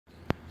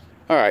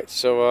Alright,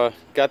 so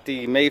got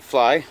the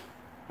Mayfly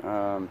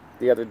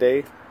the other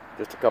day,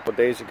 just a couple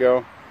days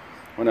ago.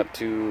 Went up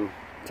to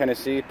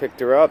Tennessee,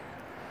 picked her up.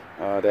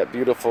 That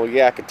beautiful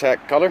Yak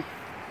Attack color.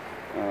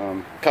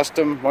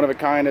 Custom, one of a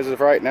kind as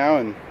of right now,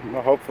 and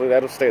well, hopefully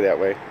that'll stay that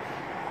way.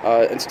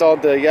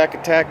 Installed the Yak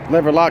Attack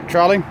lever lock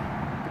trolley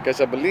because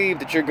I believe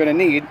that you're going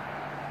to need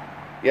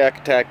Yak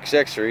Attack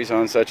accessories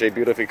on such a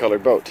beautifully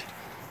colored boat.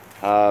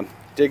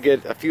 Did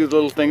get a few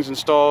little things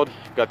installed.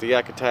 I've got the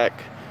Yak Attack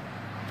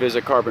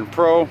Visa Carbon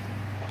Pro.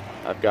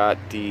 I've got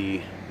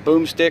the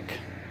boomstick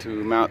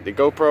to mount the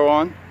GoPro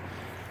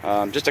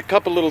on. Just a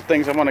couple little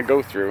things I want to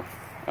go through.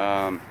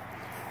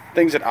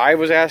 Things that I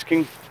was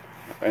asking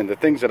and the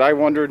things that I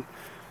wondered,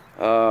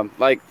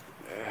 like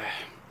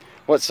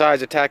what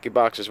size of tackle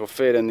boxes will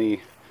fit in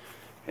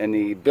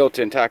the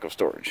built-in tackle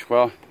storage.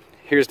 Well,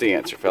 here's the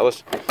answer,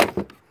 fellas.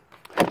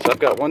 So I've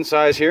got one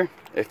size here.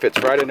 It fits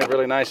right in there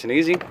really nice and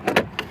easy.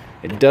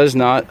 It does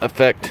not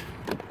affect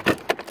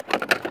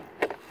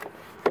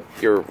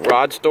your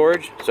rod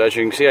storage. So as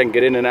you can see, I can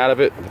get in and out of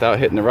it without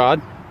hitting the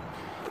rod.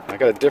 I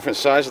got a different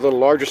size, a little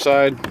larger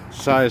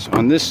size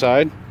on this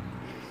side.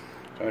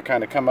 So I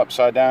kind of come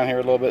upside down here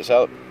a little bit.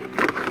 So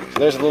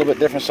there's a little bit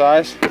different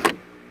size.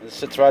 It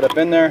sits right up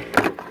in there.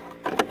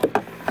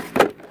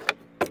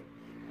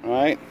 All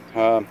right.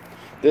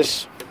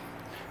 This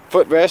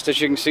footrest, as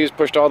you can see, is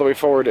pushed all the way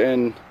forward,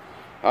 and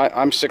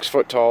I'm 6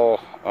 foot tall.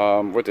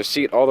 With the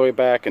seat all the way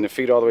back and the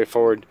feet all the way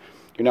forward,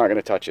 you're not going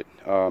to touch it.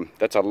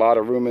 That's a lot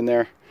of room in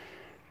there.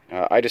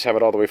 I just have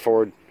it all the way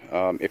forward.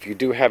 If you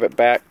do have it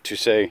back to,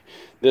 say,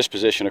 this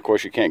position, of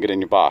course you can't get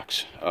in your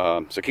box.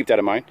 So keep that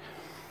in mind.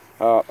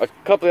 A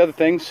couple of other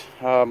things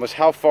was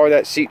how far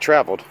that seat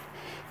traveled.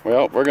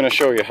 Well, we're going to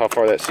show you how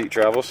far that seat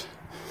travels.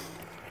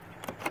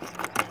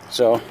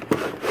 So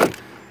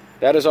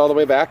that is all the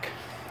way back.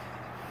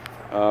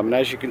 And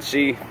as you can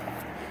see,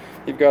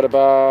 you've got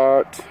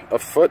about a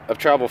foot of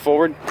travel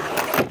forward.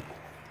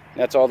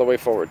 That's all the way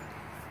forward.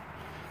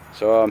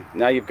 So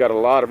now you've got a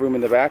lot of room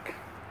in the back.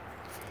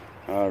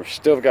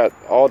 Still got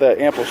all that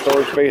ample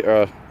storage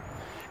space,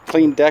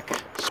 clean deck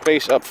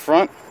space up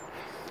front.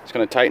 Just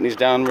going to tighten these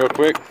down real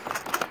quick.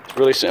 It's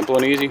really simple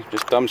and easy.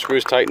 Just thumb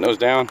screws, tighten those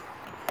down.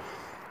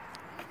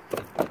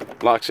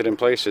 Locks it in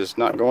place. It's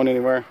not going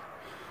anywhere.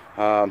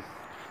 The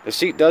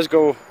seat does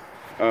go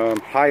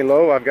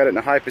high-low. I've got it in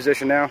a high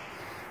position now.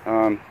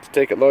 To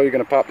take it low, you're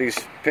going to pop these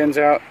pins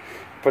out,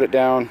 put it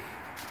down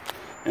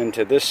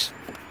into this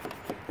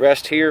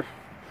rest here,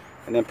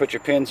 and then put your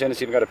pins in.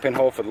 So you've got a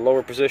pinhole for the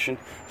lower position,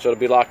 so it'll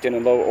be locked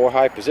in low or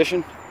high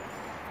position.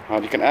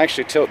 You can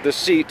actually tilt this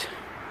seat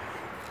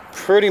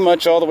pretty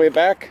much all the way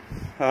back.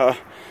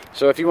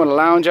 So if you want to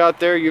lounge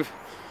out there, you've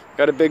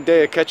got a big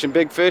day of catching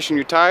big fish and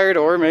you're tired,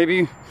 or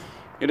maybe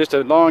you're just a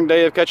long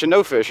day of catching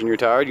no fish and you're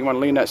tired, you want to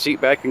lean that seat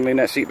back, you can lean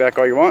that seat back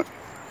all you want.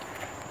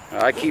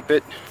 I keep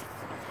it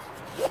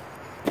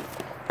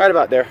right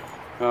about there,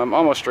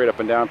 almost straight up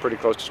and down, pretty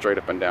close to straight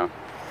up and down.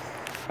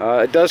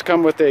 It does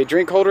come with a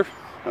drink holder.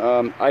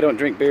 I don't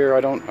drink beer.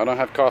 I don't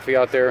have coffee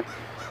out there.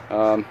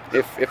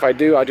 If I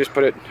do, I just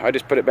put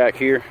it back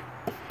here,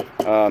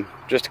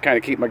 just to kind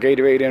of keep my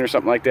Gatorade in or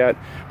something like that.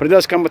 But it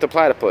does come with a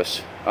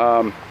platypus,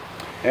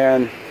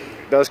 and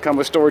it does come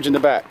with storage in the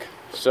back.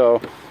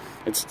 So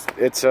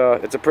it's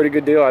a pretty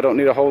good deal. I don't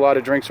need a whole lot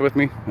of drinks with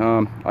me.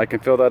 I can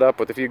fill that up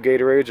with a few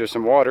Gatorades or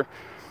some water,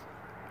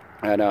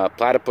 and a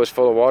platypus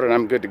full of water, and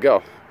I'm good to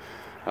go.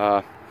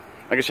 Like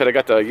I said, I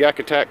got the Yak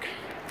Attack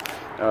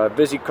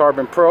Visa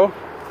Carbon Pro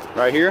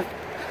right here.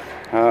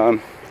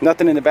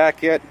 Nothing in the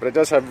back yet, but it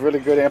does have really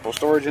good ample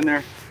storage in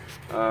there.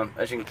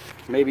 As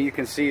maybe you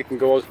can see, it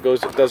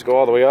does go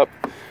all the way up.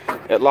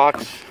 It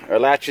locks or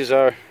latches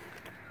are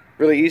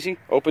really easy,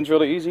 opens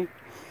really easy.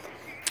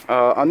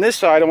 On this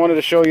side, I wanted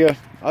to show you,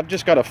 I've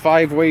just got a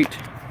 5-weight.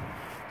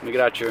 Let me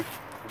get out your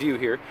view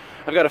here.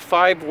 I've got a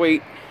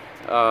 5-weight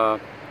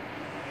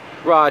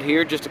rod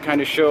here, just to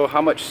kind of show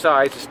how much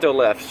size is still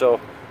left. So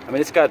I mean,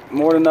 it's got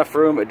more than enough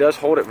room. It does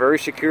hold it very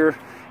secure.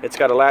 It's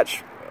got a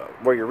latch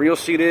where your reel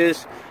seat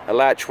is, a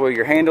latch where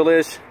your handle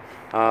is,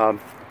 and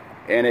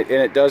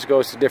it does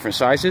go to different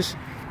sizes.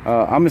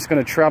 I'm just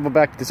going to travel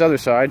back to this other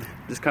side.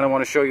 Just kind of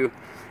want to show you,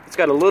 it's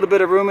got a little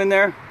bit of room in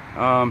there.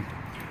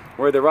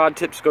 Where the rod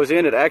tips goes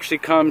in, it actually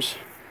comes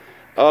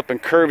up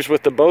and curves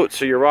with the boat,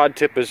 so your rod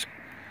tip is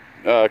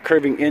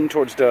curving in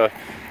towards the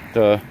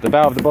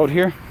bow of the boat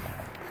here.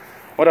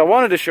 What I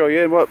wanted to show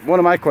you, and what one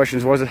of my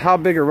questions was, is how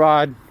big a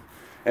rod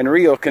and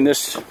reel can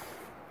this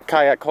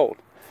kayak hold?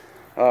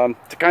 To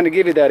kind of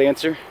give you that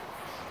answer,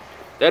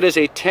 that is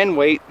a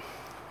 10-weight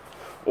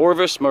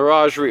Orvis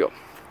Mirage reel,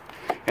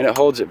 and it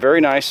holds it very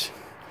nice,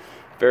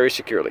 very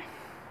securely.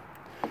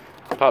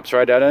 Pops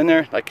right out in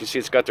there. Like you see,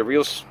 it's got the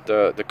reels,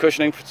 the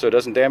cushioning, so it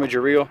doesn't damage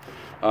your reel.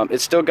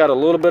 It's still got a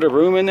little bit of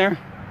room in there.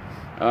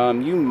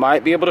 You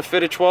might be able to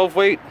fit a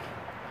 12-weight.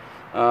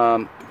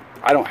 I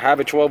don't have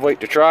a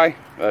 12-weight to try,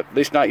 at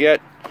least not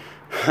yet.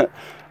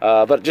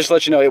 But just to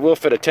let you know, it will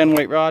fit a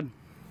 10-weight rod.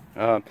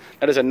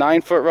 That is a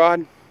 9-foot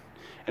rod,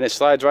 and it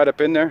slides right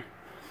up in there.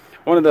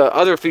 One of the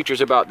other features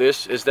about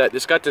this is that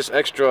it's got this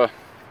extra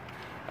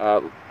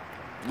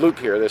loop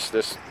here,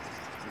 this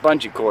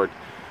bungee cord.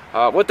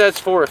 What that's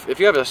for, if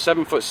you have a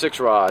 7'6"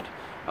 rod,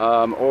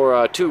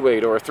 or a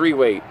 2-weight or a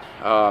 3-weight,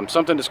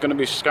 something that's going to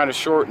be kind of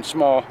short and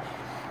small,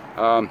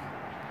 and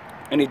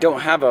you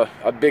don't have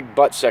a big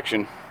butt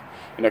section,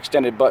 an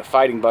extended butt,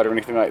 fighting butt or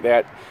anything like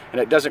that,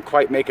 and it doesn't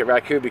quite make it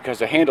raccoon because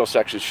the handle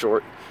section is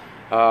short,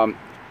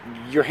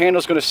 your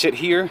handle's going to sit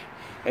here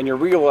and your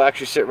reel will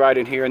actually sit right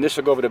in here, and this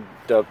will go over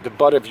the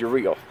butt of your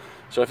reel.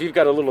 So if you've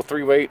got a little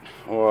 3-weight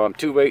or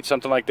 2-weight,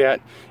 something like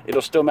that,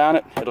 it'll still mount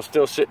it, it'll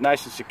still sit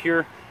nice and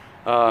secure.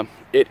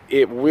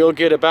 It will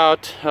get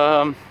about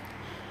 8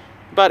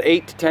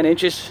 to 10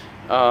 inches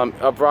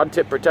of rod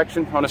tip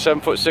protection on a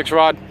 7'6"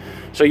 rod,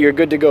 so you're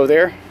good to go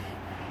there.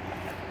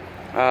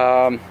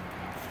 Got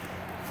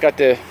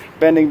the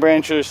Bending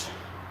Branches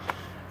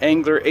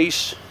Angler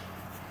Ace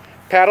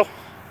paddle.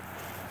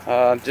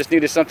 Just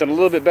needed something a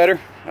little bit better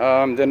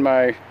than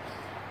my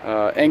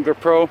Angler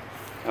Pro.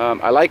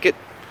 I like it,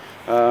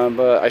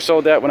 but I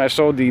sold that when I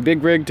sold the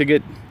big rig to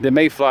get the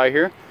Mayfly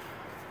here.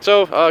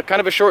 So kind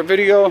of a short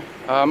video.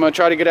 I'm going to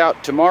try to get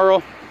out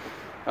tomorrow,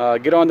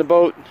 get on the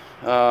boat,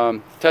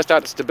 test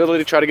out the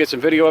stability, try to get some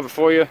video of it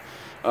for you.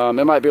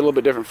 It might be a little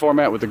bit different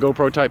format with the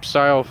GoPro type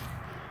style,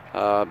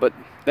 but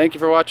thank you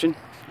for watching.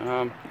 If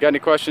you got any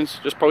questions,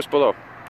 just post below.